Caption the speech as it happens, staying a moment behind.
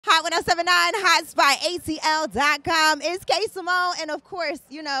Hot 1079, HotSpotATL.com. It's K Simone, and of course,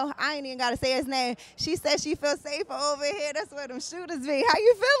 you know, I ain't even got to say his name. She says she feels safer over here. That's where them shooters be. How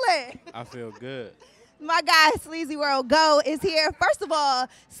you feeling? I feel good. My guy, SleazyWorld Go, is here. First of all,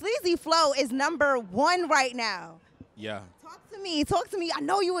 Sleazy Flow is #1 right now. Yeah. Talk to me. I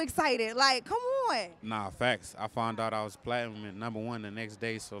know you excited. Like, come on. Nah, facts. I found out I was platinum at #1 the next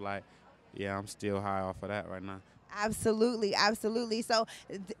day, so like, yeah, I'm still high off of that right now. Absolutely, absolutely. So,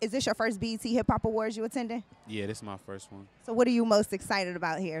 is this your first BET Hip Hop Awards you attending? Yeah, this is my first one. So, what are you most excited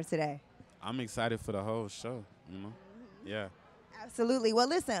about here today? I'm excited for the whole show, you know? Yeah. Absolutely. Well,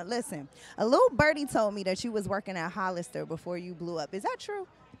 listen. A little birdie told me that you was working at Hollister before you blew up. Is that true?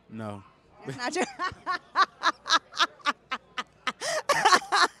 No. That's not true.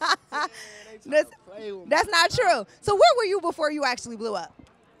 That's not true. So where were you before you actually blew up?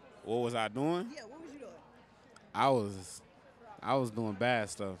 What was I doing? Yeah, what was you doing? I was doing bad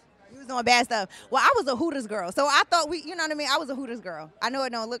stuff. You was doing bad stuff. Well, I was a Hooters girl, so I thought you know what I mean? I was a Hooters girl. I know it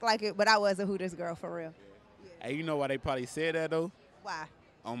don't look like it, but I was a Hooters girl for real. Yeah. Hey, you know why they probably said that though? Why?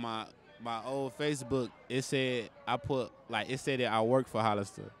 On my old Facebook, it said it said that I work for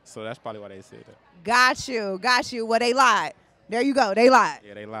Hollister, so that's probably why they said that. Got you. Well, they lied. There you go. They lied.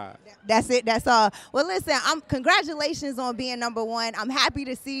 Yeah, they lied. That's it. That's all. Well, listen, congratulations on being #1. I'm happy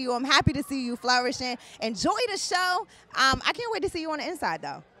to see you. I'm happy to see you flourishing. Enjoy the show. I can't wait to see you on the inside,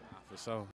 though. For sure.